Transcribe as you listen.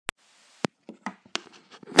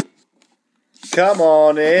Come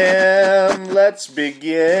on in, let's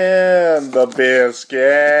begin the biscuit.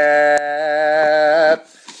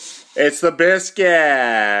 It's the biscuit.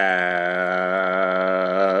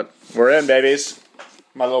 We're in, babies.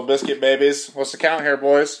 My little biscuit babies. What's the count here,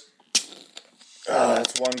 boys?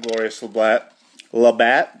 That's one glorious Labatt.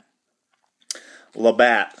 Labatt.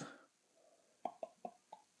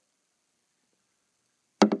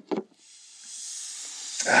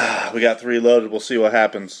 We got 3 loaded. We'll see what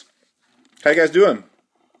happens. How you guys doing?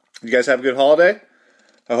 You guys have a good holiday?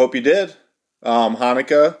 I hope you did.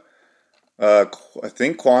 Hanukkah. I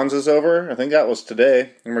think Kwanzaa's over. I think that was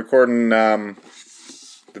today. I'm recording the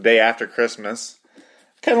day after Christmas.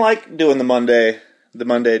 Kind of like doing the Monday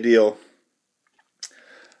deal.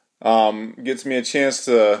 Gets me a chance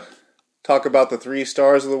to talk about the 3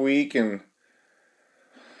 stars of the week and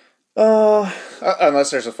unless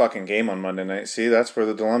there's a fucking game on Monday night. See, that's where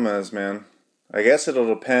the dilemma is, man. I guess it'll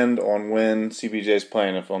depend on when CBJ's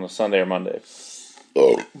playing, if on a Sunday or Monday.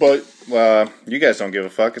 But you guys don't give a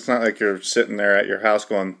fuck. It's not like you're sitting there at your house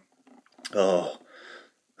going, the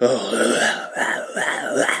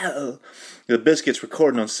biscuit's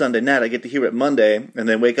recording on Sunday night. I get to hear it Monday, and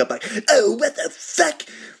then wake up like, oh, what the fuck?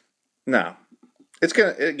 No,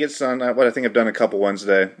 it gets done. What I think I've done a couple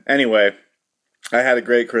Wednesday. Anyway, I had a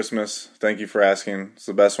great Christmas. Thank you for asking. It's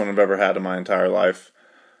the best one I've ever had in my entire life.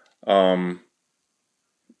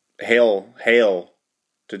 Hail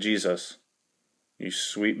to Jesus, you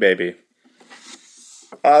sweet baby.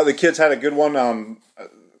 The kids had a good one.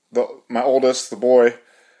 My oldest, the boy,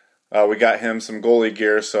 we got him some goalie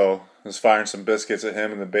gear, so I was firing some biscuits at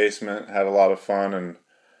him in the basement. Had a lot of fun, and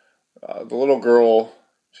the little girl,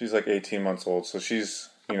 she's like 18 months old, so she's,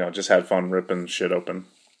 just had fun ripping shit open.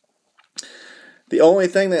 The only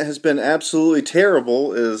thing that has been absolutely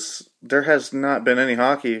terrible is there has not been any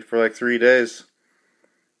hockey for like 3 days.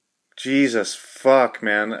 Jesus, fuck,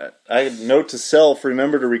 man. I note to self,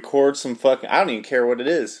 remember to record some fucking... I don't even care what it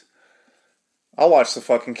is. I'll watch the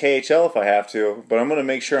fucking KHL if I have to, but I'm going to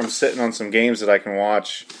make sure I'm sitting on some games that I can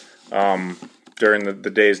watch during the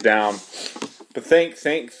days down. But thank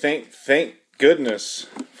goodness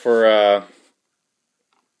for the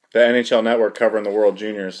NHL Network covering the World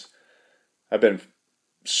Juniors. I've been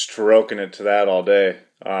stroking it to that all day.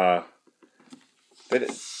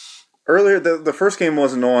 Earlier, the first game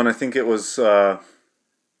wasn't on. I think it was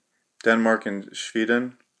Denmark and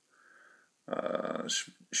Sweden.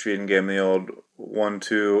 Sweden gave me the old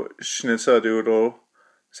 1-2 schnitzeldoodle.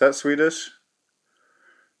 Is that Swedish?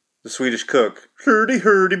 The Swedish cook. Hurdy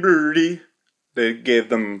birdie. They gave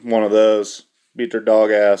them one of those. Beat their dog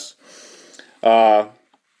ass. And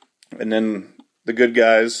then the good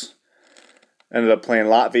guys ended up playing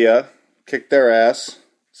Latvia. Kicked their ass.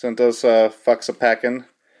 Sent those fucks a packing.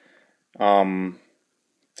 Then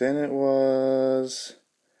it was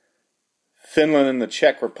Finland and the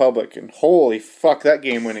Czech Republic, and holy fuck, that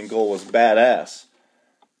game-winning goal was badass.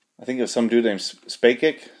 I think it was some dude named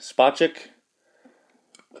Spacek.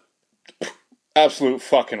 Absolute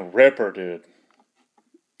fucking ripper, dude.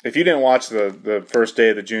 If you didn't watch the first day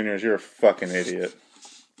of the juniors, you're a fucking idiot.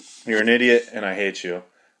 You're an idiot, and I hate you.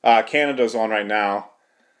 Canada's on right now.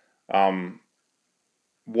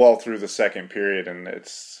 Well through the second period, and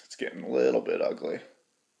it's getting a little bit ugly.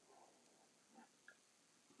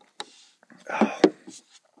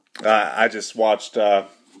 I just watched my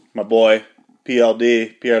boy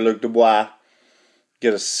PLD, Pierre-Luc Dubois,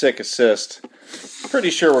 get a sick assist.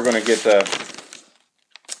 Pretty sure we're going to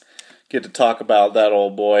get to talk about that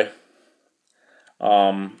old boy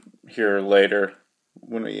here later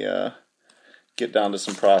when we get down to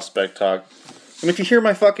some prospect talk. And if you hear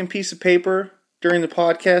my fucking piece of paper during the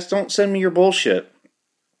podcast, don't send me your bullshit.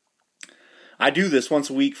 I do this once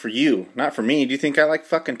a week for you, not for me. Do you think I like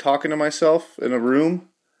fucking talking to myself in a room?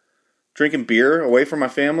 Drinking beer away from my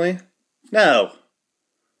family? No.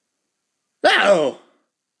 So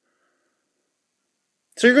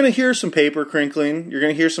you're going to hear some paper crinkling. You're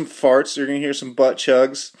going to hear some farts. You're going to hear some butt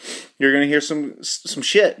chugs. You're going to hear some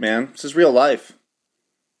shit, man. This is real life.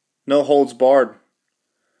 No holds barred.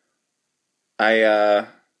 I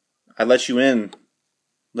let you in.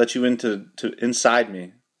 Let you into inside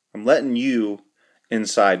me. I'm letting you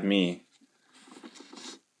inside me.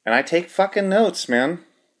 And I take fucking notes, man.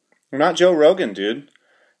 I'm not Joe Rogan, dude.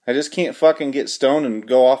 I just can't fucking get stoned and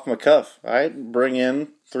go off my cuff. I bring in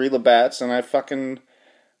 3 Labats and I fucking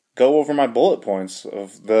go over my bullet points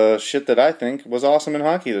of the shit that I think was awesome in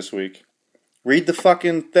hockey this week. Read the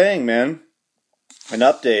fucking thing, man. An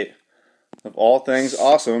update of all things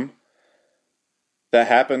awesome that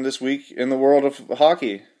happened this week in the world of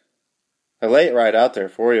hockey. I lay it right out there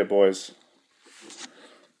for you, boys.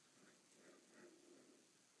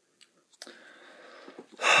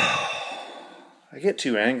 I get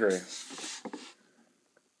too angry.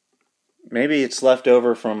 Maybe it's left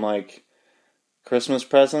over from, like, Christmas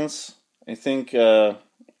presents. I think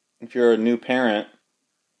if you're a new parent,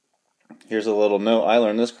 here's a little note I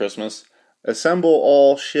learned this Christmas. Assemble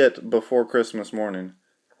all shit before Christmas morning.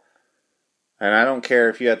 And I don't care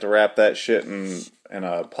if you have to wrap that shit in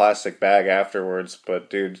a plastic bag afterwards, but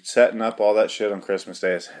dude, setting up all that shit on Christmas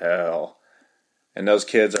Day is hell. And those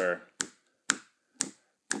kids are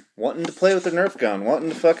wanting to play with the Nerf gun, wanting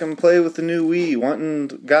to fucking play with the new Wii, wanting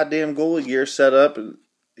goddamn goalie gear set up.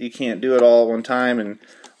 You can't do it all at one time, and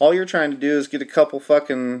all you're trying to do is get a couple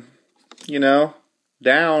fucking,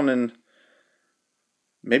 down and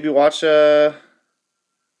maybe watch, I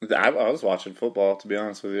was watching football, to be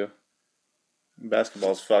honest with you.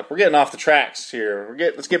 Basketball's fucked. We're getting off the tracks here.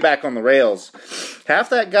 Let's get back on the rails. Half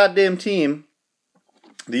that goddamn team,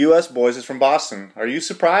 the U.S. boys, is from Boston. Are you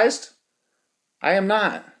surprised? I am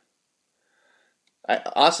not.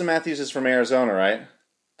 Austin Matthews is from Arizona, right?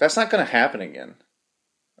 That's not going to happen again.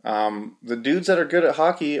 The dudes that are good at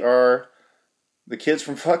hockey are the kids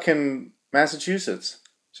from fucking Massachusetts.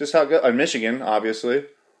 It's just how good. Michigan, obviously.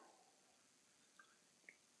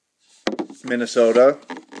 Minnesota.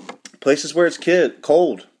 Places where it's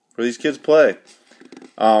cold, where these kids play.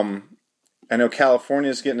 I know California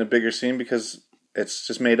is getting a bigger scene because it's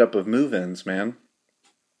just made up of move-ins, man.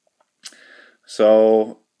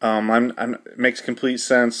 So, it makes complete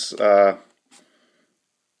sense.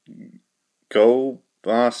 Go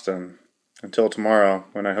Boston until tomorrow,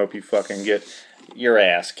 when I hope you fucking get your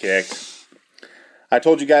ass kicked. I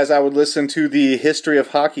told you guys I would listen to the History of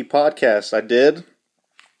Hockey podcast. I did.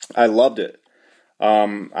 I loved it.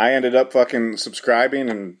 I ended up fucking subscribing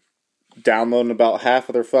and downloading about half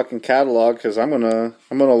of their fucking catalog because I'm gonna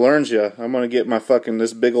learn you. I'm gonna get my fucking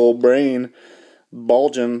this big old brain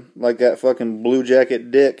bulging like that fucking Blue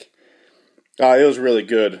Jacket dick. It was really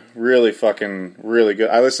good. Really fucking, really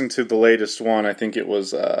good. I listened to the latest one. I think it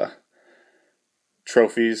was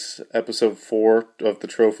Trophies, episode 4 of the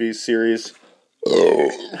Trophies series.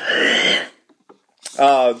 The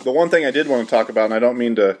one thing I did want to talk about, and I don't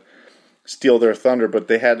mean to steal their thunder, but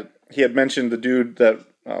he had mentioned the dude that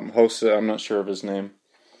hosts it. I'm not sure of his name.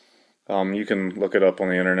 You can look it up on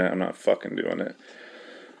the internet. I'm not fucking doing it.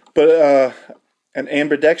 But an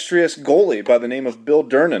ambidextrous goalie by the name of Bill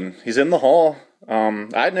Durnan. He's in the Hall.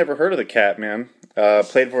 I'd never heard of the cat, man.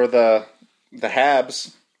 Played for the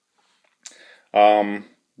Habs.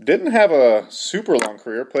 Didn't have a super long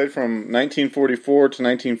career. Played from 1944 to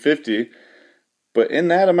 1950. But in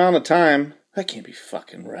that amount of time, that can't be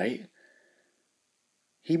fucking right.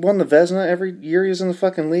 He won the Vezina every year he was in the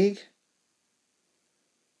fucking league?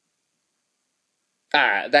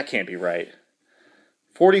 That can't be right.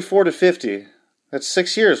 44 to 50. That's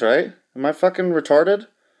 6 years, right? Am I fucking retarded?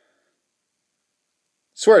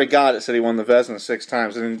 Swear to God it said he won the Vezina 6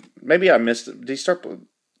 times. And maybe I missed it. Did he start?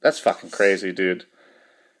 That's fucking crazy, dude.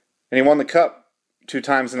 And he won the Cup 2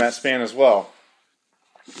 times in that span as well.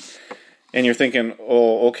 And you're thinking,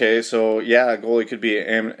 oh, okay, so yeah, a goalie could be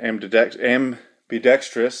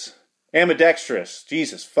ambidextrous.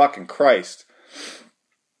 Jesus fucking Christ.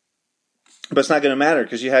 But it's not going to matter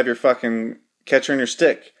because you have your fucking catcher and your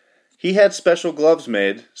stick. He had special gloves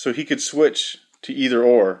made so he could switch to either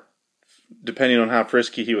or, depending on how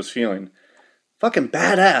frisky he was feeling. Fucking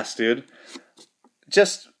badass, dude.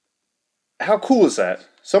 Just, how cool is that?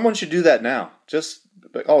 Someone should do that now. Just,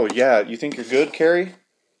 like, oh yeah, you think you're good, Carrie?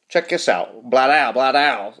 Check this out. Blah, blah,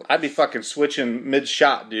 blah. I'd be fucking switching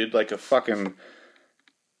mid-shot, dude, like a fucking,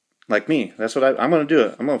 like me. That's what I'm going to do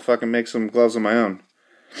it. I'm going to fucking make some gloves of my own.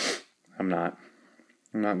 I'm not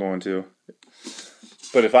going to.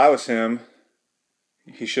 But if I was him,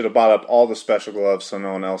 he should have bought up all the special gloves so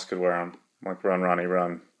no one else could wear them. Like Run, Ronnie,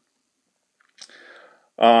 Run.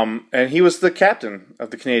 And he was the captain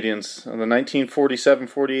of the Canadiens in the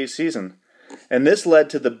 1947-48 season. And this led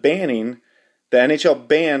to the NHL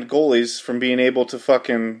banned goalies from being able to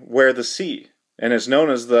fucking wear the C. And it's known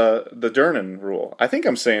as the Durnan rule. I think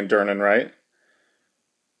I'm saying Durnan right.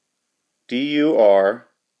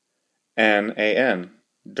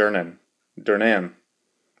 Durnan.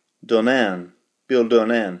 Durnan. Bill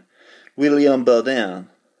Durnan. William Bourdin.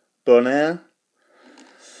 Bourdin.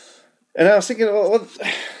 And I was thinking, well,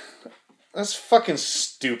 that's fucking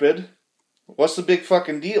stupid. What's the big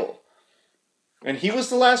fucking deal? And he was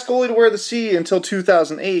the last goalie to wear the C until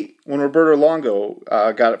 2008 when Roberto Longo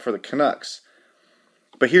got it for the Canucks.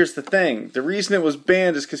 But here's the thing. The reason it was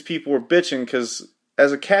banned is because people were bitching because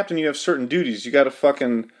as a captain you have certain duties. You got to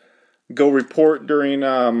fucking go report during,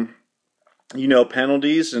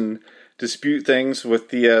 penalties and dispute things with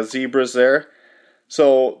the Zebras there.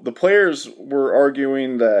 So the players were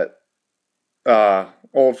arguing that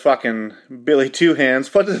old fucking Billy Two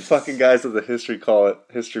Hands. What do the fucking guys of the history call it?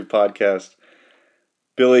 History podcast.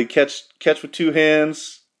 Billy catch with two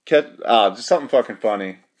hands. Just something fucking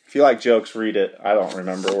funny. If you like jokes, read it. I don't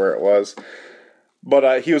remember where it was.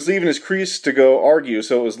 But he was leaving his crease to go argue,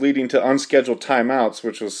 so it was leading to unscheduled timeouts,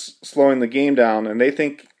 which was slowing the game down. And they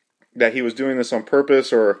think that he was doing this on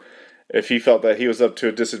purpose, or if he felt that he was up to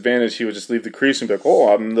a disadvantage, he would just leave the crease and be like,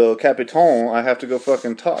 oh, I'm the Capitan, I have to go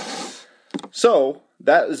fucking talk. So,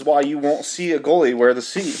 that is why you won't see a goalie wear the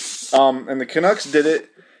C. And the Canucks did it,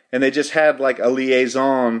 and they just had like a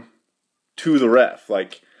liaison to the ref.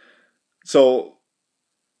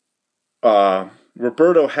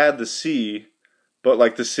 Roberto had the C, but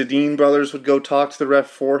like the Sedin brothers would go talk to the ref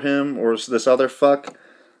for him, or this other fuck.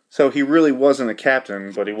 So he really wasn't a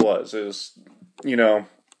captain, but he was. It was,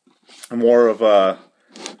 more of a,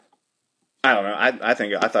 I don't know. I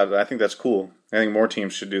think that's cool. I think more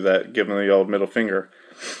teams should do that, give them the old middle finger.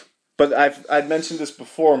 But I'd mentioned this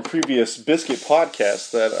before in previous Biscuit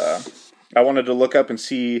podcasts that I wanted to look up and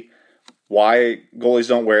see why goalies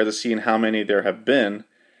don't wear the C and how many there have been.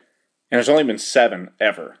 And there's only been 7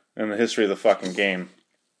 ever in the history of the fucking game.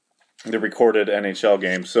 The recorded NHL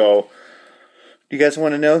game. So, do you guys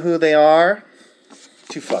want to know who they are?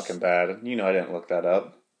 Too fucking bad. I didn't look that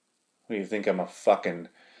up. What do you think? I'm a fucking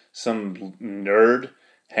some nerd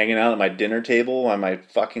hanging out at my dinner table while my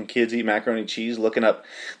fucking kids eat macaroni and cheese, looking up.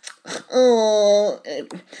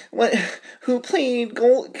 What? Who played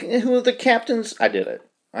goal? Who are the captains? I did it.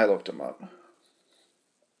 I looked them up.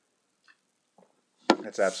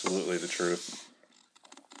 That's absolutely the truth.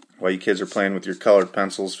 While you kids are playing with your colored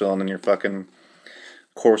pencils, filling in your fucking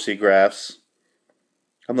Corsi graphs,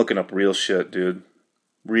 I'm looking up real shit, dude.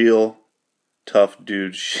 Real tough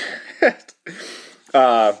dude shit.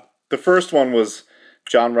 The first one was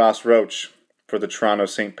John Ross Roach for the Toronto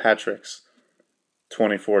St. Patrick's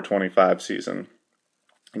 24-25 season.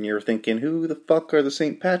 And you're thinking, who the fuck are the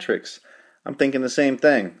St. Patrick's? I'm thinking the same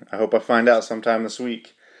thing. I hope I find out sometime this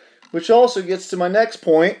week. Which also gets to my next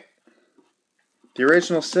point. The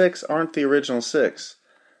original 6 aren't the original 6.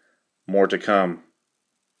 More to come.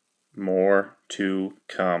 More to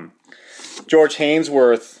come. George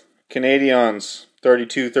Hainsworth, Canadiens,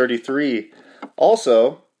 32-33.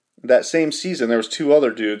 Also, that same season, there was 2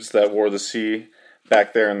 other dudes that wore the C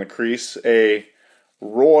back there in the crease. A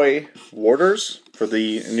Roy Waters for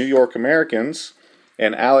the New York Americans,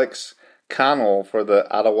 and Alex Connell for the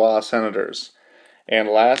Ottawa Senators. And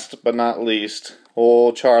last but not least,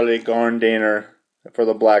 old Charlie Garndaner for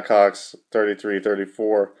the Blackhawks,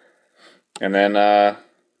 33-34. And then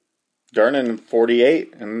Durnan,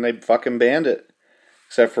 48, and they fucking banned it.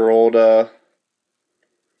 Except for old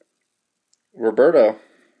Roberto.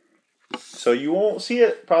 So you won't see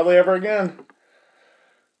it probably ever again.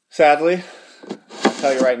 Sadly. I'll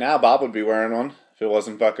tell you right now, Bob would be wearing one if it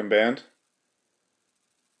wasn't fucking banned.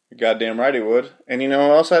 You're goddamn right he would. And you know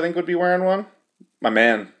who else I think would be wearing one? My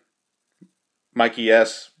man, Mikey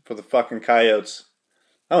S. for the fucking Coyotes.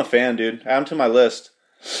 I'm a fan, dude. Add him to my list.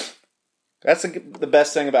 That's the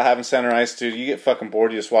best thing about having center ice, dude. You get fucking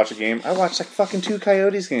bored, you just watch a game. I watched like fucking 2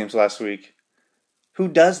 Coyotes games last week. Who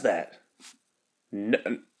does that? No,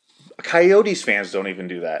 Coyotes fans don't even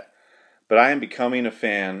do that. But I am becoming a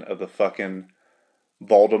fan of the fucking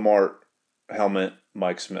Voldemort helmet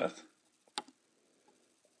Mike Smith.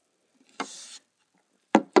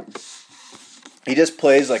 He just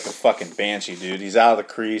plays like a fucking banshee, dude. He's out of the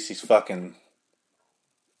crease. He's fucking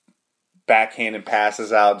backhanded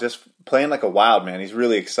passes out. Just playing like a wild man. He's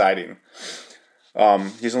really exciting.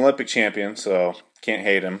 He's an Olympic champion, so can't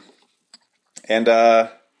hate him. And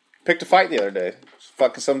picked a fight the other day.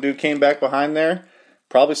 Fucking some dude came back behind there.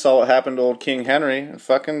 Probably saw what happened to old King Henry and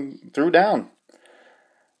fucking threw down.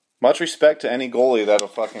 Much respect to any goalie that'll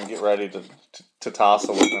fucking get ready to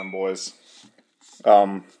tussle with them boys.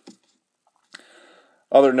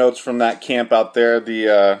 Other notes from that camp out there,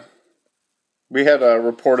 we had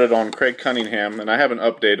reported on Craig Cunningham, and I have an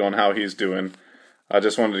update on how he's doing. I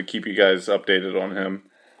just wanted to keep you guys updated on him.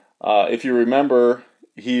 If you remember,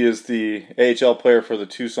 he is the AHL player for the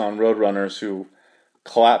Tucson Roadrunners who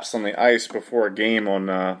collapsed on the ice before a game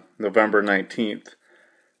on November 19th.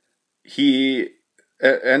 He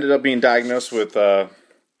ended up being diagnosed with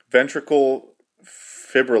ventricle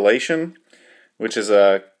fibrillation, which is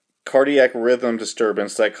a cardiac rhythm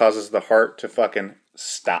disturbance that causes the heart to fucking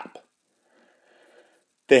stop.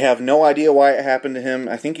 They have no idea why it happened to him.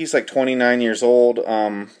 I think he's like 29 years old.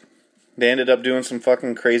 They ended up doing some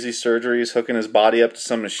fucking crazy surgeries, hooking his body up to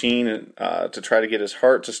some machine to try to get his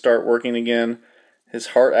heart to start working again. his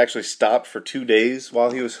heart actually stopped for 2 days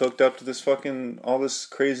while he was hooked up to this fucking, all this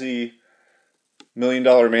crazy $1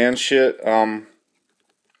 Million Man shit. And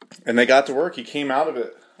they got to work. He came out of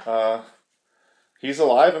it. He's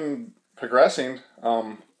alive and progressing.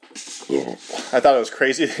 I thought it was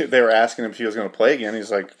crazy. They were asking him if he was going to play again.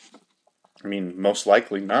 He's like, I mean, most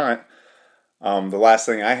likely not. The last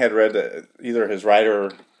thing I had read, that either his right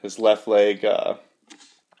or his left leg,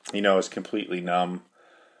 is completely numb.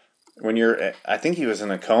 I think he was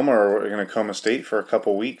in a coma or in a coma state for a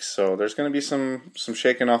couple weeks, so there's going to be some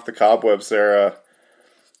shaking off the cobwebs there.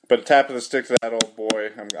 But a tap of the stick to that old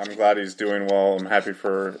boy. I'm glad he's doing well. I'm happy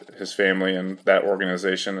for his family and that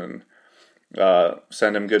organization, and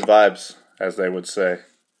send him good vibes, as they would say.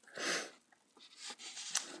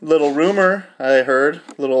 Little rumor I heard,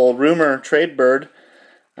 little rumor trade bird,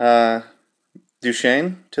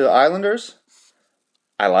 Duchesne to the Islanders.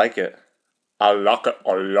 I like it. I like it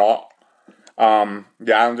a lot.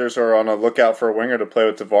 The Islanders are on a lookout for a winger to play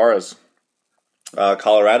with Tavares.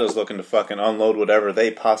 Colorado's looking to fucking unload whatever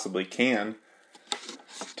they possibly can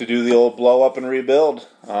to do the old blow up and rebuild.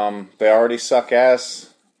 They already suck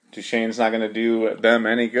ass. Duchesne's not going to do them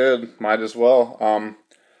any good. Might as well.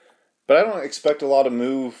 But I don't expect a lot of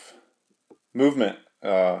movement,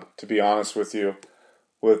 to be honest with you.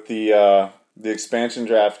 With the expansion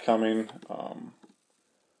draft coming,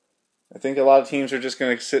 I think a lot of teams are just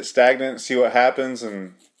going to sit stagnant and see what happens,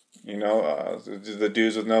 and the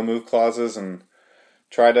dudes with no move clauses, and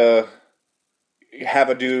try to have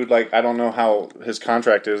a dude like, I don't know how his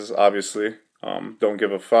contract is, obviously, don't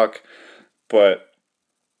give a fuck, but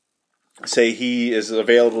say he is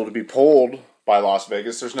available to be pulled by Las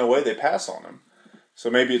Vegas, there's no way they pass on him. So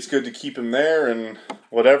maybe it's good to keep him there, and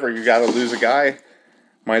whatever, you got to lose a guy.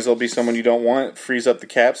 Might as well be someone you don't want. Frees up the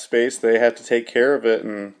cap space. They have to take care of it,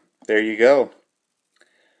 and there you go.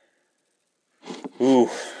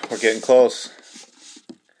 Ooh, we're getting close.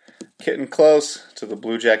 Getting close to the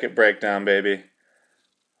Blue Jacket breakdown, baby.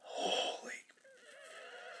 Holy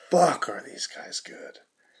fuck, are these guys good.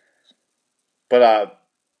 But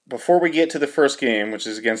before we get to the first game, which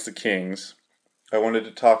is against the Kings, I wanted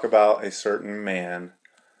to talk about a certain man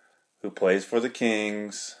who plays for the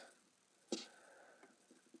Kings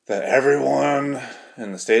that everyone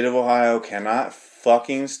in the state of Ohio cannot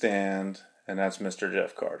fucking stand, and that's Mr.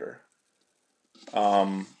 Jeff Carter.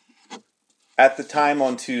 At the time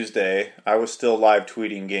on Tuesday, I was still live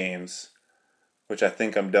tweeting games, which I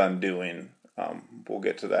think I'm done doing. We'll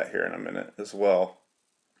get to that here in a minute as well.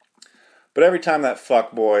 But every time that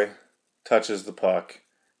fuckboy touches the puck,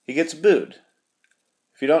 he gets booed.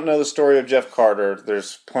 If you don't know the story of Jeff Carter,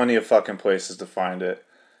 there's plenty of fucking places to find it.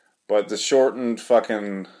 But the shortened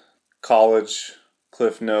fucking college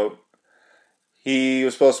cliff note, he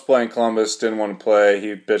was supposed to play in Columbus, didn't want to play,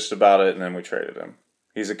 he bitched about it, and then we traded him.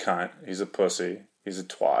 He's a cunt, he's a pussy, he's a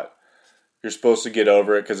twat. You're supposed to get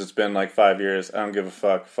over it because it's been like 5 years. I don't give a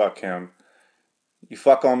fuck him. You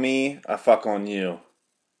fuck on me, I fuck on you.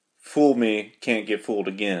 Fool me, can't get fooled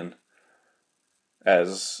again,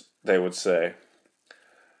 as they would say.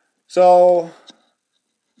 So,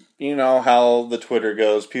 you know how the Twitter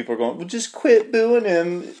goes. People are going, well, just quit booing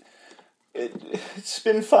him. It's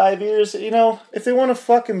been 5 years. If they want to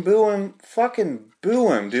fucking boo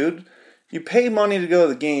him, dude. You pay money to go to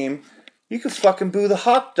the game. You can fucking boo the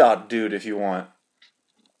hot dog dude if you want.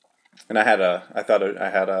 And I thought I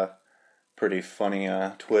had a pretty funny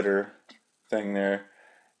Twitter thing there.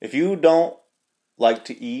 If you don't like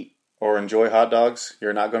to eat or enjoy hot dogs,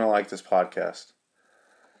 you're not going to like this podcast.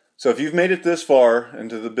 So if you've made it this far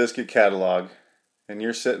into the biscuit catalog, and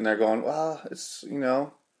you're sitting there going, well, it's,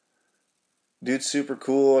 dude's super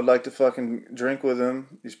cool, I'd like to fucking drink with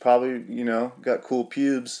him, he's probably, got cool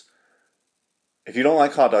pubes. If you don't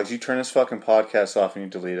like hot dogs, you turn this fucking podcast off and you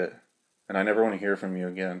delete it. And I never want to hear from you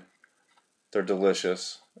again. They're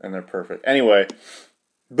delicious, and they're perfect. Anyway,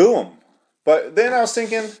 boom. But then I was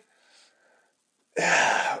thinking,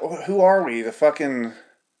 who are we? The fucking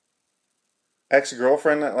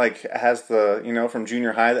ex-girlfriend that has the, from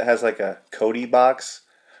junior high that has a Cody box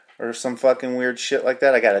or some fucking weird shit like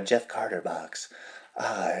that. I got a Jeff Carter box.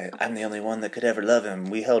 I'm the only one that could ever love him.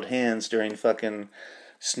 We held hands during fucking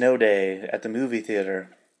snow day at the movie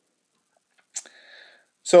theater.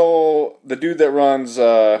 So the dude that runs,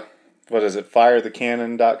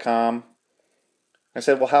 firethecannon.com, I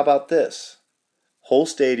said, well, how about this? Whole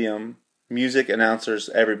stadium, music, announcers,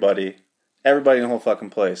 everybody in the whole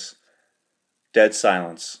fucking place. Dead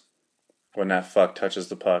silence when that fuck touches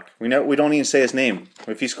the puck. We don't even say his name.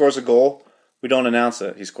 If he scores a goal, we don't announce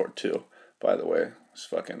it. He scored 2, by the way. It's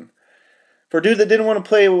fucking For a dude that didn't want to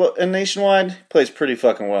play in Nationwide, plays pretty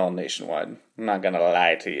fucking well in Nationwide. I'm not going to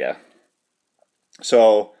lie to you.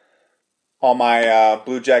 So, all my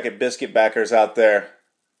Blue Jacket biscuit backers out there,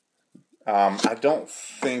 I don't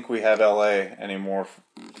think we have LA anymore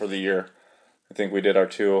for the year. I think we did our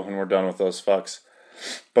 2 and we're done with those fucks.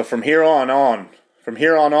 But from here on,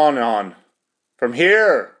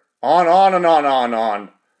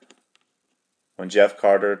 when Jeff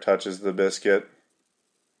Carter touches the biscuit,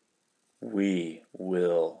 we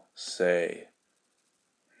will say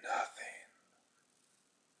nothing.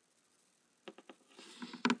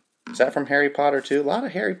 Is that from Harry Potter too? A lot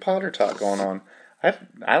of Harry Potter talk going on. I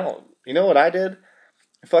don't. You know what I did?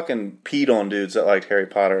 I fucking peed on dudes that liked Harry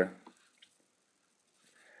Potter.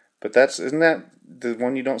 But isn't that the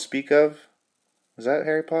one you don't speak of? Is that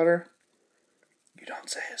Harry Potter? You don't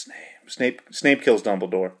say his name. Snape kills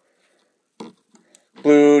Dumbledore.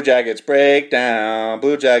 Blue Jackets break down.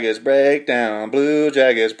 Blue Jackets break down. Blue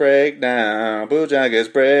Jackets break down. Blue Jackets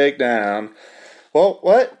break down. Well,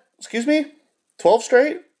 what? Excuse me? 12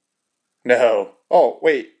 straight? No. Oh,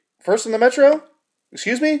 wait. First in the Metro?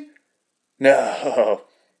 Excuse me? No.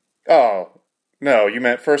 Oh, no. You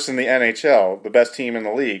meant first in the NHL, the best team in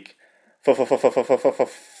the league.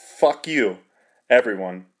 Fuck you,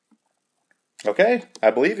 everyone. Okay, I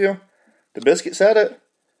believe you. The biscuit said it.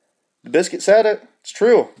 It's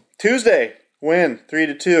true. Tuesday, win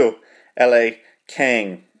 3-2. LA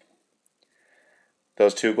Kang.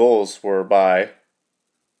 Those 2 goals were by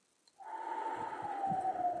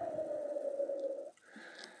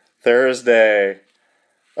Thursday.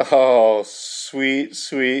 Oh, sweet,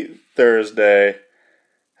 sweet Thursday.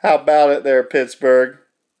 How about it there, Pittsburgh?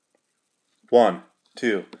 1,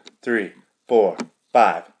 2, 3, 4,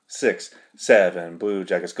 5, 6, 7 Blue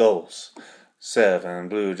Jackets goals. 7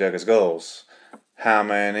 Blue Jackets goals. How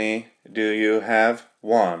many do you have?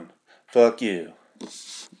 1. Fuck you.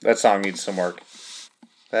 That song needs some work.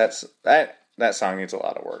 That song needs a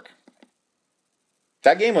lot of work.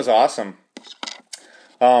 That game was awesome.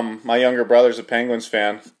 My younger brother's a Penguins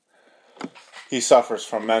fan. He suffers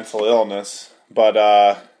from mental illness.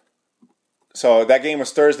 But, so that game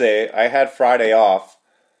was Thursday. I had Friday off.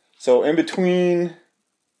 So in between,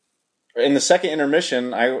 in the second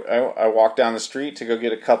intermission, I walked down the street to go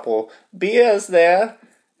get a couple beers there.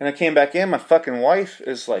 And I came back in. My fucking wife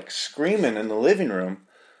is like screaming in the living room.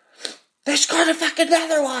 They scored a fucking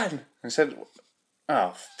another one. I said,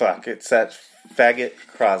 oh, fuck. It's that faggot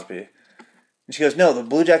Crosby. And she goes, no, the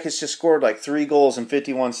Blue Jackets just scored like 3 goals in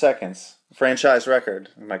 51 seconds. Franchise record.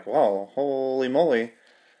 I'm like, well, holy moly.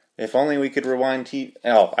 If only we could rewind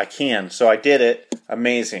Oh, I can. So I did it.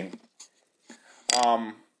 Amazing.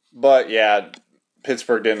 But yeah,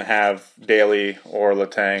 Pittsburgh didn't have Daly or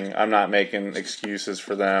Letang. I'm not making excuses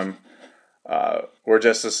for them. We're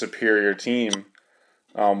just a superior team.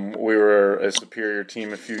 We were a superior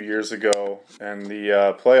team a few years ago in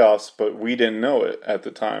the playoffs, but we didn't know it at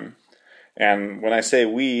the time. And when I say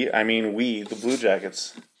we, I mean we, the Blue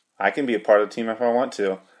Jackets. I can be a part of the team if I want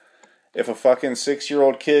to. If a fucking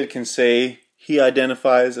 6-year-old kid can say he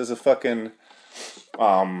identifies as a fucking,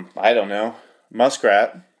 I don't know,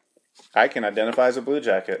 muskrat, I can identify as a Blue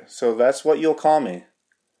Jacket. So that's what you'll call me.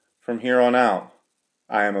 From here on out,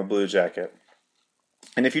 I am a Blue Jacket.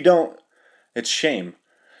 And if you don't, it's shame.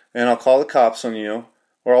 And I'll call the cops on you,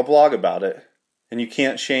 or I'll blog about it. And you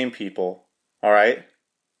can't shame people, alright?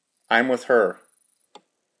 I'm with her.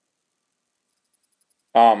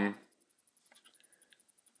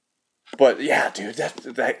 But yeah, dude,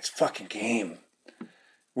 that fucking game.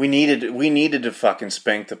 We needed to fucking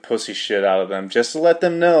spank the pussy shit out of them just to let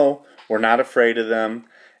them know we're not afraid of them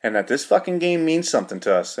and that this fucking game means something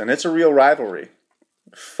to us and it's a real rivalry.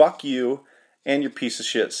 Fuck you and your piece of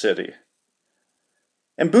shit city.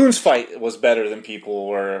 And Boone's fight was better than people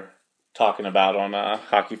were talking about on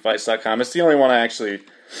hockeyfights.com. It's the only one I actually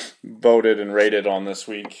voted and rated on this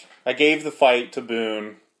week. I gave the fight to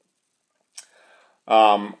Boone.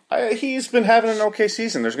 He's been having an okay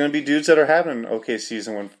season. There's going to be dudes that are having an okay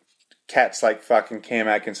season when cats like fucking Cam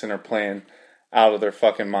Atkinson are playing out of their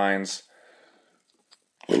fucking minds.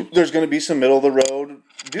 There's going to be some middle of the road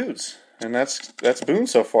dudes, and that's Boone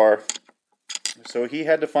so far. So he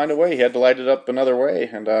had to find a way. He had to light it up another way,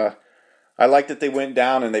 and I like that they went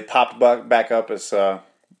down and they popped back up as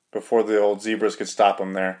before the old zebras could stop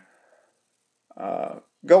them there.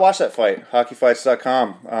 Go watch that fight,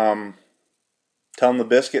 hockeyfights.com. Tell them the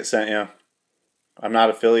Biscuit sent you. I'm not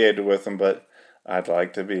affiliated with them, but I'd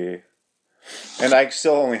like to be. And I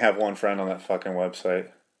still only have one friend on that fucking website.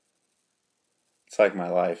 It's like my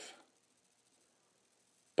life.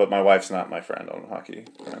 But my wife's not my friend on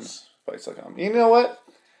hockeyfights.com. You know what?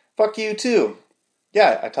 Fuck you too.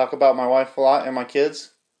 Yeah, I talk about my wife a lot and my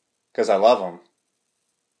kids because I love them.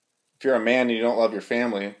 If you're a man and you don't love your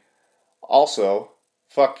family, also,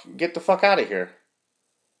 get the fuck out of here.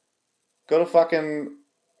 Go to fucking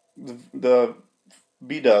the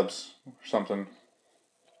B-dubs or something.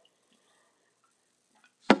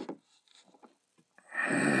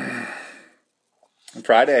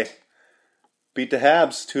 Friday, beat the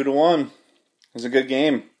Habs 2-1. It was a good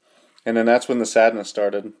game. And then that's when the sadness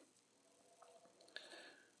started.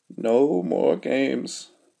 No more games.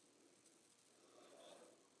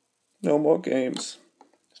 No more games.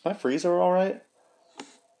 Is my freezer alright?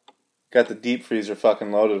 Got the deep freezer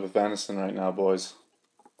fucking loaded with venison right now, boys.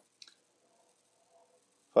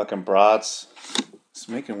 Fucking brats. It's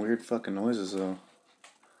making weird fucking noises, though.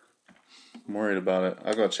 I'm worried about it.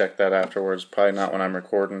 I'll go check that afterwards. Probably not when I'm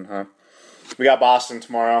recording, huh? We got Boston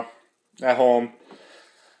tomorrow. At home.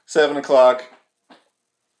 7 o'clock.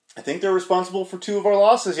 I think they're responsible for 2 of our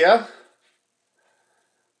losses, yeah?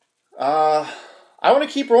 I want to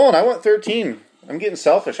keep rolling. I want 13. I'm getting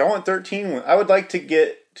selfish. I want 13. I would like to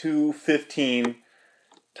get to 15.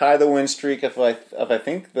 Tie the win streak if I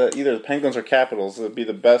think that either the Penguins or Capitals. It would be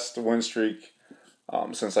the best win streak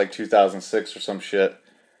since like 2006 or some shit.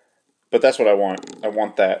 But that's what I want. I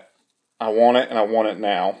want that. I want it, and I want it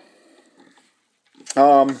now.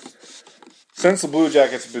 Since the Blue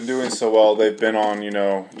Jackets have been doing so well, they've been on,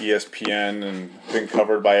 ESPN and been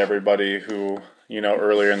covered by everybody who,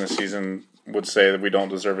 earlier in the season would say that we don't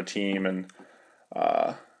deserve a team and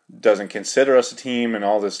doesn't consider us a team and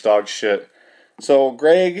all this dog shit. So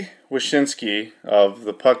Greg Wyshynski of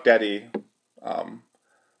the Puck Daddy,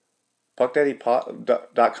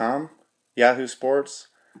 puckdaddy.com, Yahoo Sports,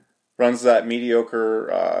 runs that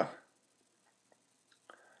mediocre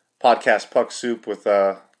podcast Puck Soup with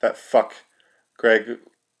that fuck Greg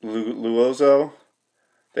Luozo,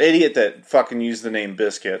 the idiot that fucking used the name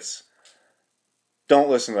Biscuits. Don't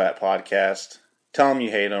listen to that podcast. Tell him you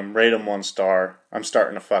hate him. Rate him 1 star. I'm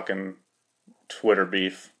starting a fucking Twitter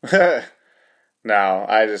beef. No,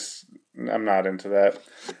 I'm not into that.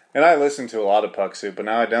 And I listen to a lot of Puck Soup, but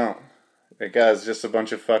now I don't. It guy's just a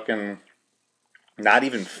bunch of fucking not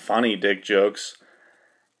even funny dick jokes.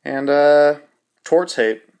 And torts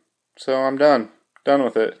hate. So I'm done. Done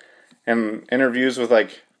with it. And interviews with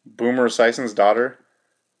like Boomer Sison's daughter.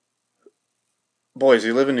 Boys,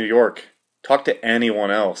 you live in New York. Talk to anyone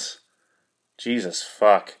else. Jesus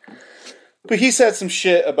fuck. But he said some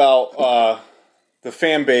shit about the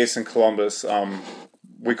fan base in Columbus.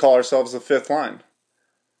 We call ourselves the fifth line.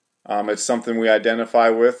 It's something we identify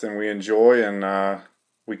with and we enjoy and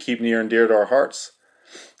we keep near and dear to our hearts.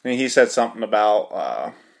 And he said something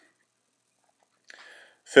about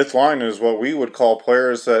fifth line is what we would call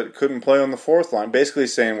players that couldn't play on the fourth line. Basically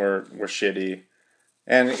saying we're shitty.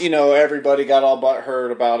 And, everybody got all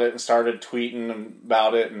butthurt about it and started tweeting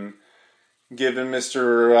about it and giving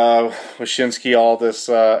Mr. Wyshynski all this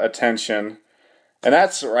attention. And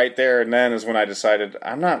that's right there and then is when I decided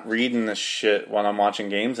I'm not reading this shit when I'm watching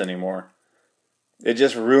games anymore. It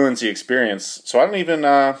just ruins the experience. So I don't even,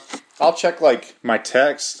 I'll check like my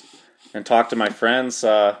text and talk to my friends.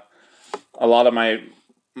 A lot of my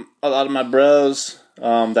bros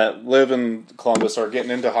that live in Columbus are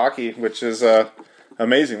getting into hockey, which is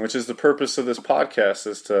amazing, which is the purpose of this podcast,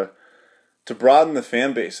 is to broaden the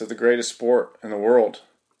fan base of the greatest sport in the world.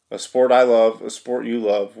 A sport I love, a sport you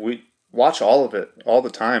love. We watch all of it, all the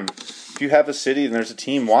time. If you have a city and there's a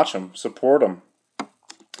team, watch them, support them.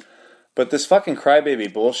 But this fucking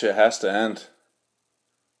crybaby bullshit has to end.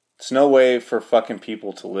 It's no way for fucking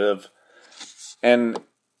people to live. And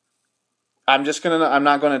I'm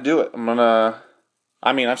not gonna do it.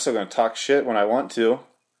 I'm still gonna talk shit when I want to,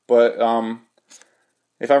 but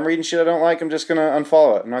if I'm reading shit I don't like, I'm just gonna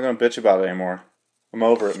unfollow it. I'm not gonna bitch about it anymore. I'm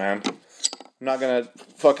over it, man. I'm not gonna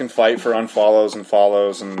fucking fight for unfollows and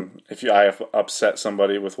follows, and if I have upset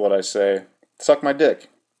somebody with what I say, suck my dick.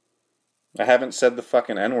 I haven't said the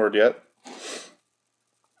fucking N-word yet.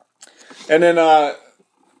 And then a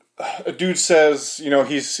dude says,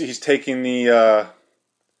 he's taking the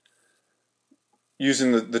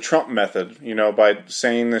using the Trump method, by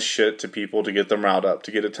saying this shit to people to get them riled up,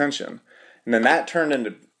 to get attention. And then that turned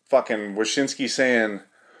into fucking Wyshynski saying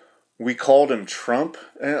we called him Trump.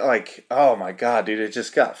 And oh my God, dude, it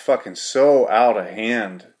just got fucking so out of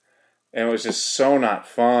hand. And it was just so not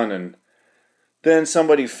fun. And then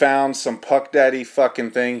somebody found some Puck Daddy fucking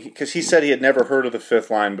thing, because he said he had never heard of the fifth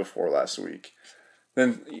line before last week.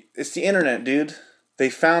 Then it's the internet, dude. They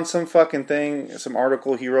found some fucking thing, some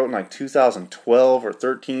article he wrote in 2012 or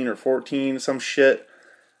 13 or 14, some shit.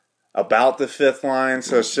 about the fifth line.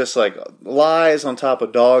 So it's just like lies on top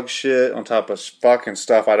of dog shit, on top of fucking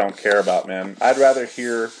stuff I don't care about, man. I'd rather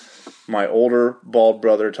hear my older bald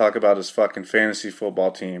brother talk about his fucking fantasy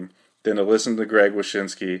football team than to listen to Greg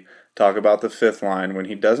Wyshynski talk about the fifth line when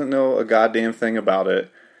he doesn't know a goddamn thing about it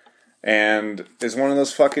and is one of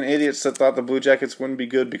those fucking idiots that thought the Blue Jackets wouldn't be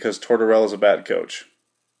good because Tortorella's a bad coach.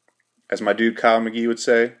 As my dude Kyle McGee would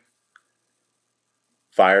say,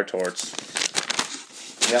 fire Torts.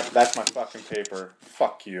 Yep, that's my fucking paper.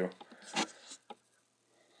 Fuck you.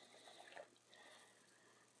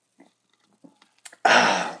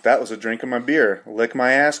 That was a drink of my beer. Lick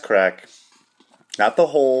my ass crack. Not the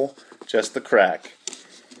hole, just the crack.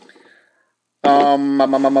 The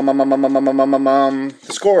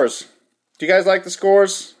scores. Do you guys like the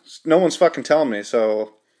scores? No one's fucking telling me,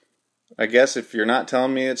 so I guess if you're not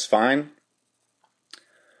telling me, it's fine.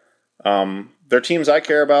 They're teams I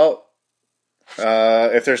care about.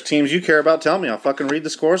 If there's teams you care about, tell me. I'll fucking read the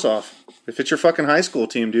scores off. If it's your fucking high school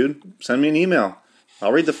team, dude, send me an email.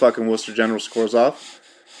 I'll read the fucking Worcester Generals scores off.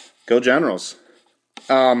 Go Generals.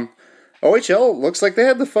 OHL looks like they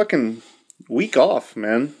had the fucking week off,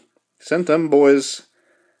 man. Sent them boys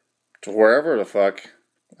to wherever the fuck.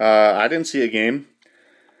 I didn't see a game.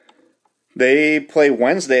 They play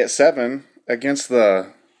Wednesday at 7 against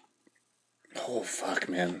the... Oh, fuck,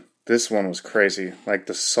 man. This one was crazy. Like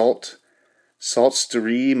the Sault Ste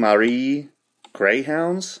Marie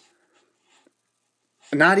Greyhounds?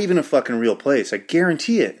 Not even a fucking real place. I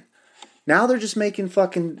guarantee it. Now they're just making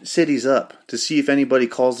fucking cities up to see if anybody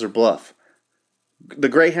calls their bluff. The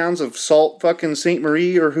Greyhounds of Sault fucking Ste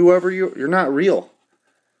Marie or whoever you're not real.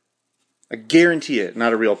 I guarantee it.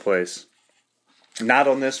 Not a real place. Not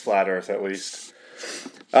on this flat earth, at least.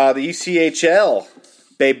 The ECHL.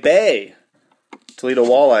 Bay. Toledo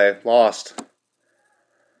Walleye lost.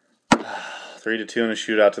 3-2 in a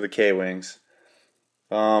shootout to the K-Wings.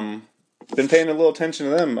 Been paying a little attention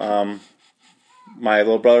to them. My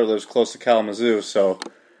little brother lives close to Kalamazoo, so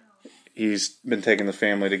he's been taking the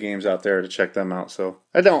family to games out there to check them out. So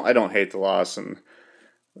I don't hate the loss, and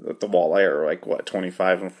the Walleye are like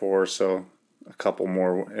 25-4, so a couple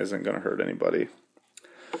more isn't going to hurt anybody.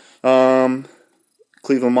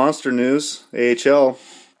 Cleveland Monster news, AHL.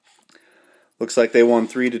 Looks like they won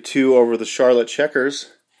 3-2 over the Charlotte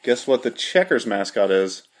Checkers. Guess what the Checkers mascot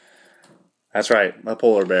is? That's right, a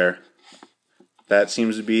polar bear. That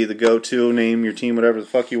seems to be the go-to. Name your team whatever the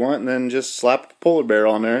fuck you want, and then just slap a polar bear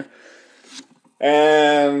on there.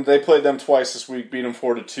 And they played them twice this week, beat them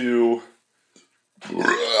 4-2.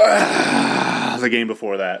 The game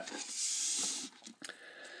before that.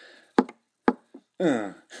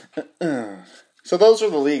 So those are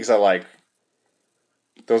the leagues I like.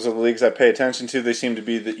 Those are the leagues I pay attention to. They seem to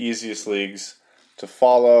be the easiest leagues to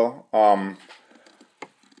follow.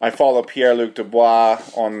 I follow Pierre-Luc Dubois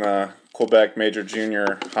on the Quebec Major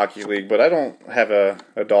Junior Hockey League, but I don't have a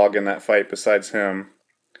dog in that fight besides him.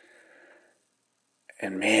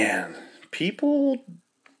 And man, people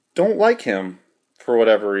don't like him for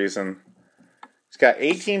whatever reason. He's got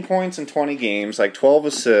 18 points in 20 games, like 12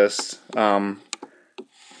 assists.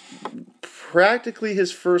 Practically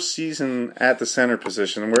his first season at the center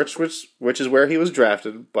position, which is where he was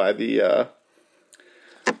drafted by the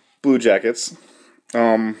Blue Jackets.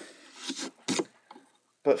 But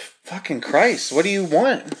fucking Christ, what do you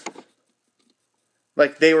want?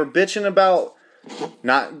 Like, they were bitching about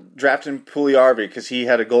not drafting Puljujärvi because he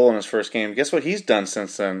had a goal in his first game. Guess what he's done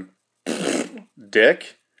since then?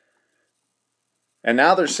 Dick. And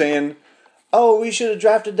now they're saying, oh, we should have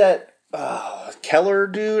drafted that Keller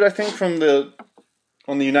dude, I think, on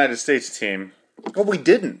the United States team. Well, we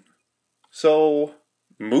didn't. So,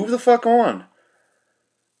 move the fuck on.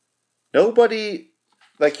 Nobody,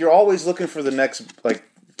 like, you're always looking for the next, like,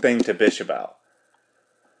 thing to bitch about.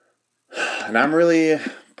 And I'm really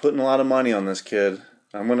putting a lot of money on this kid.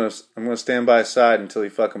 I'm gonna stand by his side until he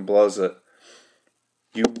fucking blows it.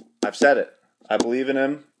 I've said it. I believe in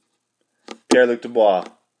him. Pierre-Luc Dubois,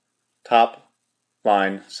 top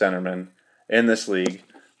line centerman in this league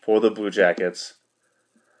for the Blue Jackets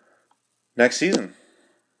next season.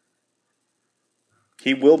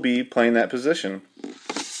 He will be playing that position.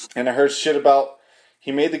 And I heard shit about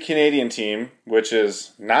he made the Canadian team, which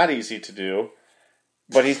is not easy to do,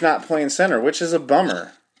 but he's not playing center, which is a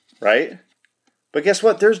bummer, right? But guess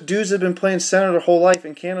what? There's dudes that have been playing center their whole life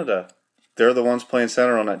in Canada. They're the ones playing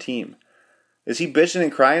center on that team. Is he bitching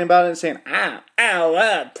and crying about it and saying,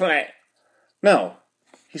 play? No.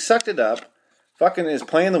 He sucked it up, fucking is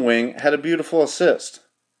playing the wing, had a beautiful assist.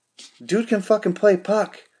 Dude can fucking play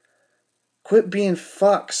puck. Quit being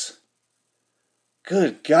fucks.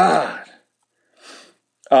 Good God.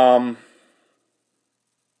 But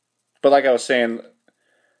like I was saying,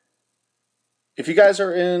 if you guys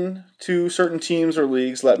are into certain teams or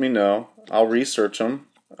leagues, let me know. I'll research them.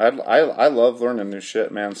 I love learning new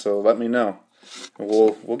shit, man. So let me know.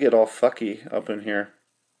 We'll get all fucky up in here.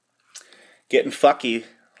 Getting fucky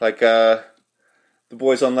like the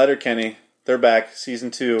boys on Letterkenny. They're back. Season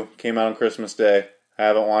 2 came out on Christmas Day. I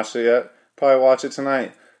haven't watched it yet. Probably watch it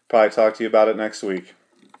tonight. Probably talk to you about it next week.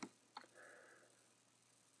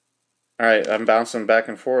 Alright, I'm bouncing back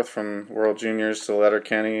and forth from World Juniors to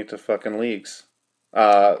Letterkenny to fucking leagues.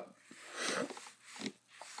 So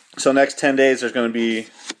next 10 days there's going to be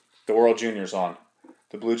the World Juniors on.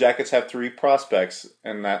 The Blue Jackets have 3 prospects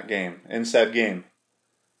in that game. In said games.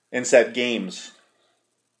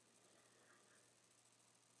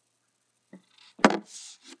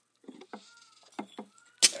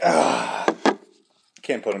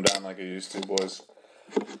 Can't put them down like I used to, boys.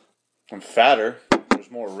 I'm fatter.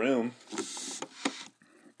 There's more room.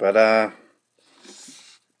 But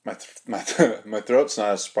my throat's not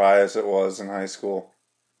as spry as it was in high school.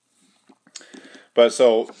 But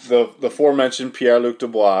so the aforementioned Pierre-Luc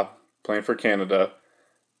Dubois playing for Canada.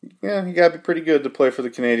 Yeah, you gotta be pretty good to play for the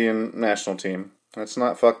Canadian national team. Let's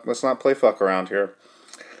not play fuck around here.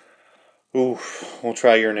 Ooh, we'll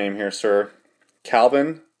try your name here, sir.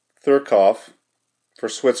 Calvin Thurkoff for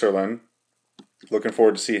Switzerland. Looking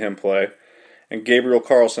forward to see him play. And Gabriel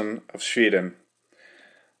Carlson of Sweden.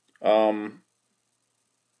 I'm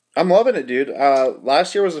loving it, dude.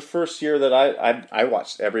 Last year was the first year that I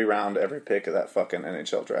watched every round, every pick of that fucking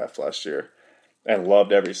NHL draft last year. And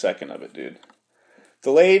loved every second of it, dude.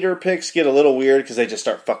 The later picks get a little weird because they just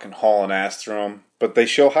start fucking hauling ass through them. But they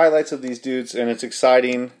show highlights of these dudes, and it's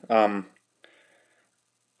exciting. I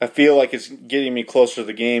feel like it's getting me closer to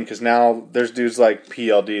the game because now there's dudes like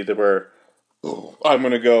PLD that were, I'm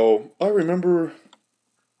going to go, I remember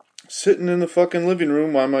sitting in the fucking living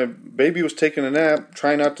room while my baby was taking a nap,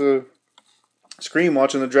 trying not to scream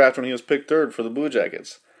watching the draft when he was picked 3rd for the Blue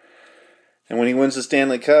Jackets. And when he wins the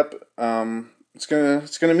Stanley Cup, it's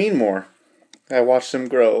gonna mean more. I watched him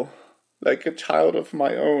grow like a child of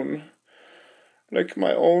my own, like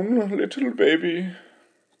my own little baby.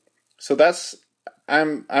 So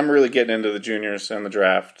I'm really getting into the juniors and the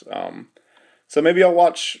draft. So maybe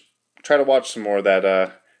I'll try to watch some more of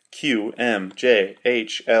that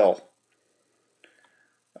QMJHL.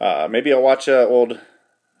 Maybe I'll watch old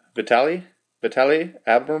Vitaly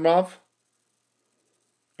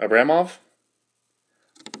Abramov.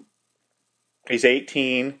 He's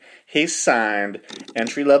 18. He's signed.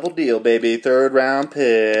 Entry-level deal, baby. 3rd round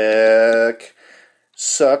pick.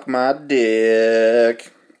 Suck my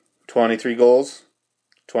dick. 23 goals,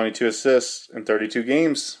 22 assists in 32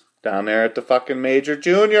 games. Down there at the fucking major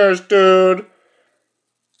juniors, dude.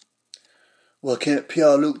 Well, can't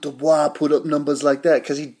Pierre-Luc Dubois put up numbers like that?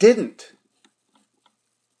 Because he didn't.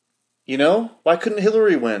 You know? Why couldn't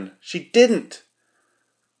Hillary win? She didn't.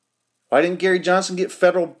 Why didn't Gary Johnson get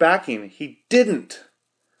federal backing? He didn't.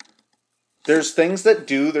 There's things that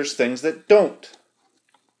do, there's things that don't.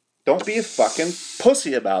 Don't be a fucking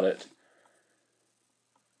pussy about it.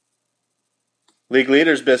 League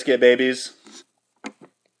leaders, biscuit babies.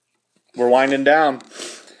 We're winding down.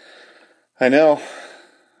 I know.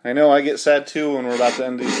 I get sad too when we're about to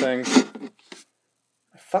end these things.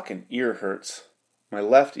 My fucking ear hurts. My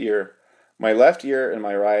left ear and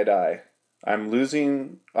my right eye. I'm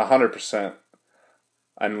losing 100%.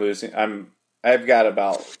 I've got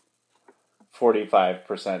about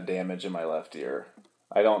 45% damage in my left ear.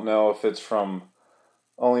 I don't know if it's from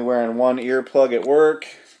only wearing one earplug at work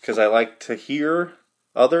because I like to hear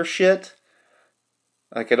other shit.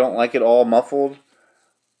 Like I don't like it all muffled.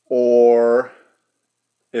 Or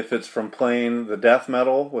if it's from playing the death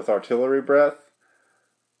metal with artillery breath.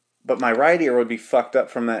 But my right ear would be fucked up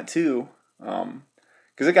from that too.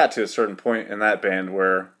 Because it got to a certain point in that band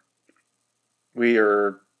where we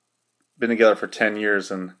are been together for 10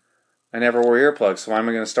 years and I never wore earplugs, so why am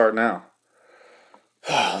I going to start now?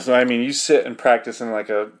 So, I mean, you sit and practice in like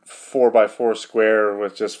a 4x4 square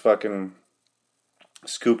with just fucking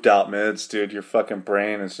scooped out mids, dude. Your fucking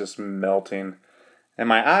brain is just melting. And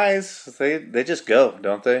my eyes, they just go,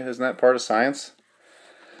 don't they? Isn't that part of science?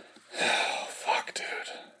 Oh, fuck, dude.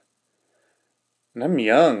 And I'm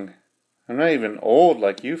young. I'm not even old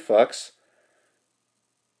like you fucks.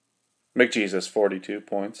 McJesus, 42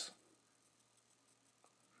 points.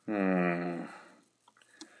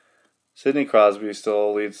 Sidney Crosby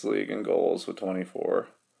still leads the league in goals with 24.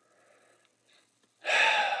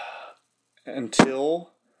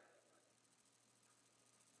 Until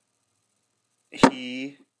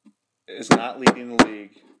he is not leading the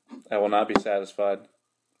league, I will not be satisfied.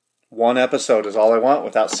 One episode is all I want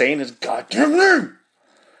without saying his goddamn name.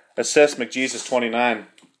 Assist McJesus 29.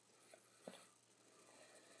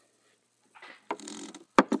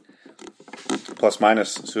 Plus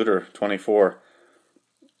minus Suter 24.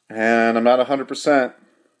 And I'm not 100%. I'm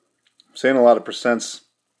saying a lot of percents.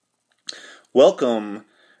 Welcome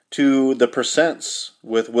to the percents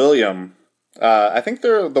with William. I think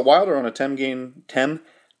the Wild are on a 10.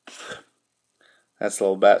 That's the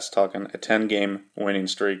little bats talking. A 10-game winning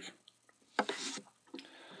streak.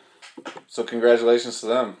 So congratulations to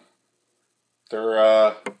them.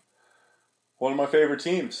 They're one of my favorite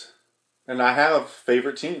teams. And I have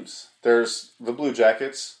favorite teams. There's the Blue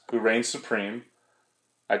Jackets, who reign supreme.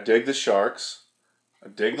 I dig the Sharks. I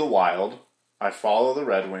dig the Wild. I follow the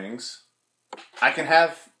Red Wings. I can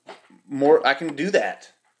have more. I can do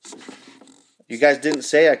that. You guys didn't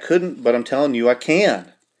say I couldn't, but I'm telling you I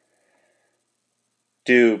can.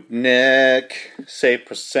 Dubnyk, save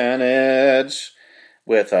percentage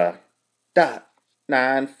with a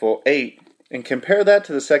 .948. And compare that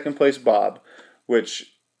to the second place Bob,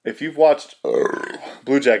 which, if you've watched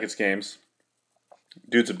Blue Jackets games,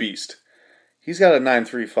 dude's a beast. He's got a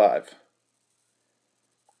 .935.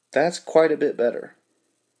 That's quite a bit better.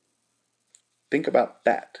 Think about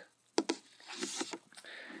that.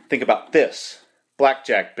 Think about this.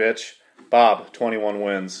 Blackjack, bitch. Bob, 21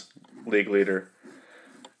 wins. League leader.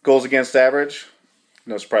 Goals against average.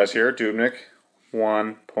 No surprise here. Dubnyk,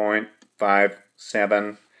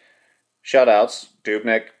 1.57. Shutouts.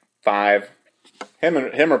 Dubnyk, 5.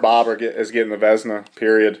 Him or Bob is getting the Vezina,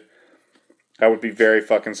 period. I would be very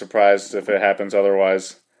fucking surprised if it happens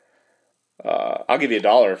otherwise. I'll give you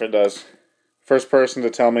 $1 if it does. First person to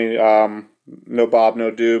tell me no Bob, no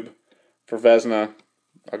Dub for Vezina,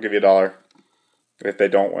 I'll give you $1 if they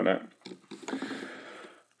don't win it.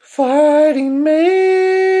 Fighting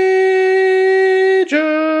Majors.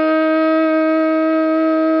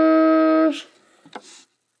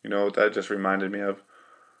 You know what that just reminded me of?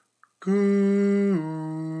 Groove.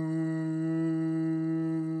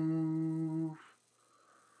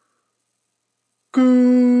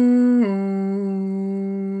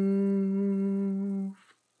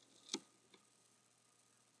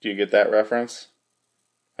 Do you get that reference?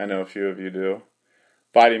 I know a few of you do.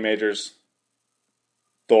 Fighting Majors.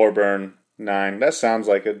 Thorburn, 9. That sounds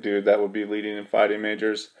like a dude that would be leading in Fighting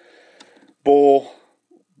Majors. Bull,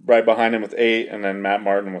 right behind him with 8, and then Matt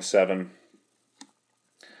Martin with 7.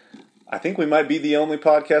 I think we might be the only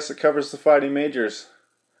podcast that covers the Fighting Majors.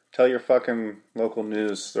 Tell your fucking local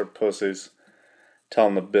news, they're pussies. Tell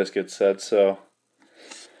them the Biscuit said so.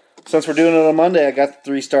 Since we're doing it on Monday, I got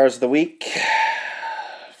 3 stars of the week.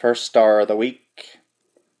 First star of the week.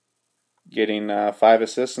 Getting 5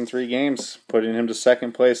 assists in 3 games. Putting him to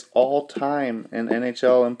second place all time in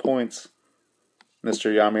NHL in points.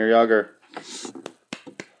 Mr. Jaromir Jagr.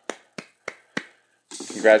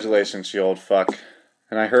 Congratulations, you old fuck.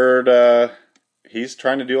 And I heard he's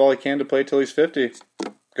trying to do all he can to play till he's 50.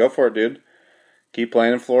 Go for it, dude. Keep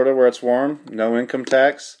playing in Florida where it's warm. No income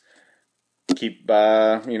tax. Keep,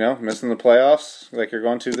 missing the playoffs like you're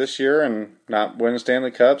going to this year and not winning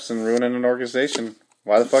Stanley Cups and ruining an organization.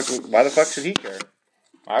 Why the fuck should he care?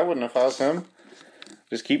 I wouldn't if I was him.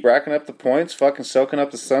 Just keep racking up the points, fucking soaking up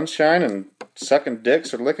the sunshine and sucking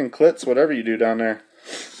dicks or licking clits, whatever you do down there.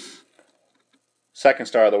 Second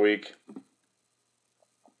star of the week.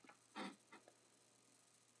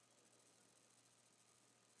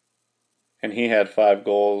 And he had 5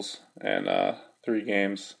 goals and 3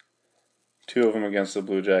 games. 2 of them against the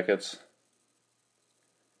Blue Jackets.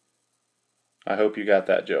 I hope you got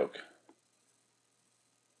that joke.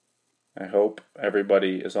 I hope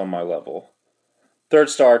everybody is on my level. Third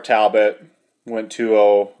star, Talbot. Went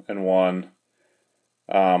 2-0 and won.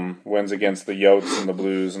 Wins against the Yotes and the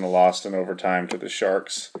Blues and lost in overtime to the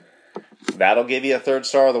Sharks. That'll give you a third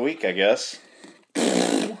star of the week, I guess.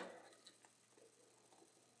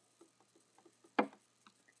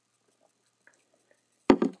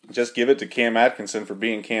 Just give it to Cam Atkinson for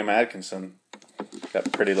being Cam Atkinson.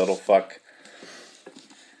 That pretty little fuck.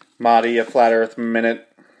 Marty, a flat earth minute.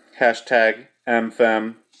 Hashtag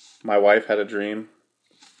MFM. My wife had a dream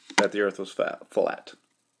that the earth was flat.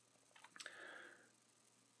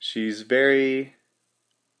 She's very,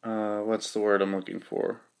 what's the word I'm looking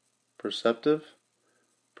for? Perceptive?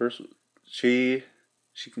 She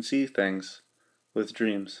can see things with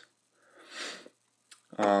dreams.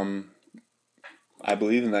 I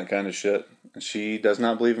believe in that kind of shit. She does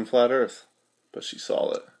not believe in flat earth, but she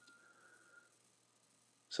saw it.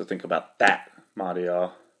 So think about that,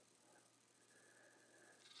 Mario.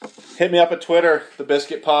 Hit me up at Twitter, The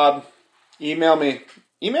Biscuit Pod. Email me,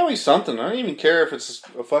 email me something. I don't even care if it's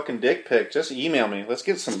a fucking dick pic. Just email me. Let's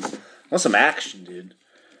get some. I want some action, dude.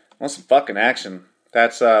 I want some fucking action.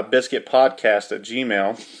 That's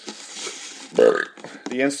biscuitpodcast@gmail.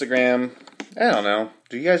 The Instagram. I don't know.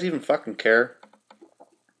 Do you guys even fucking care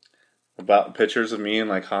about pictures of me and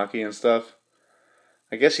like hockey and stuff?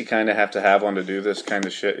 I guess you kind of have to have one to do this kind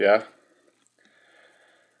of shit, yeah?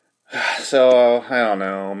 So, I don't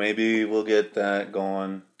know. Maybe we'll get that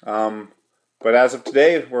going. But as of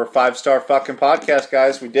today, we're a 5-star fucking podcast,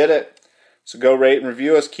 guys. We did it. So go rate and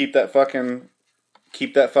review us. Keep that fucking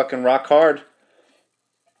rock hard.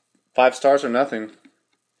 5 stars or nothing.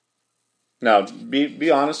 No,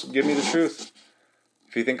 be honest. Give me the truth.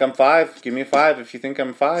 If you think I'm 5, give me a 5. If you think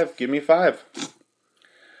I'm 5, give me a 5.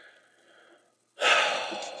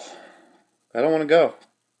 I don't want to go.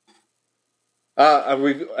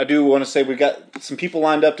 I do want to say we got some people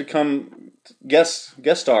lined up to come guest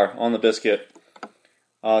star on the Biscuit.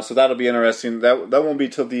 So that'll be interesting. That won't be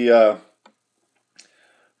till the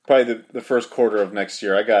probably the first quarter of next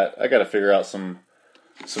year. I got to figure out some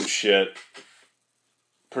shit.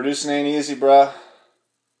 Producing ain't easy, bruh.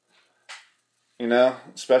 You know,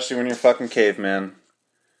 especially when you're fucking caveman.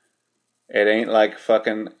 It ain't like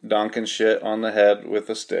fucking donking shit on the head with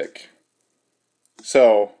a stick.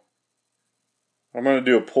 So, I'm going to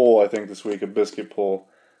do a poll, I think, this week, a biscuit poll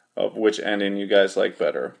of which ending you guys like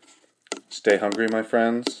better. Stay hungry, my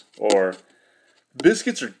friends, or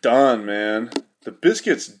biscuits are done, man. The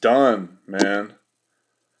biscuit's done, man.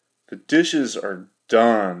 The dishes are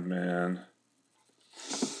done, man.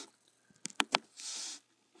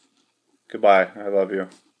 Goodbye. I love you.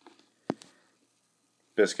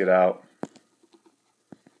 Biscuit out.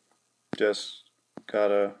 Just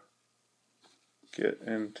gotta get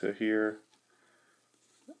into here.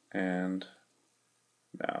 And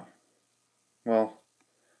now. Well,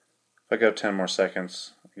 if I go 10 more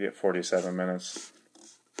seconds, I get 47 minutes.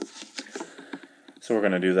 So we're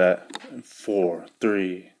going to do that in 4,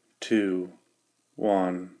 3, 2,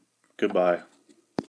 1. Goodbye.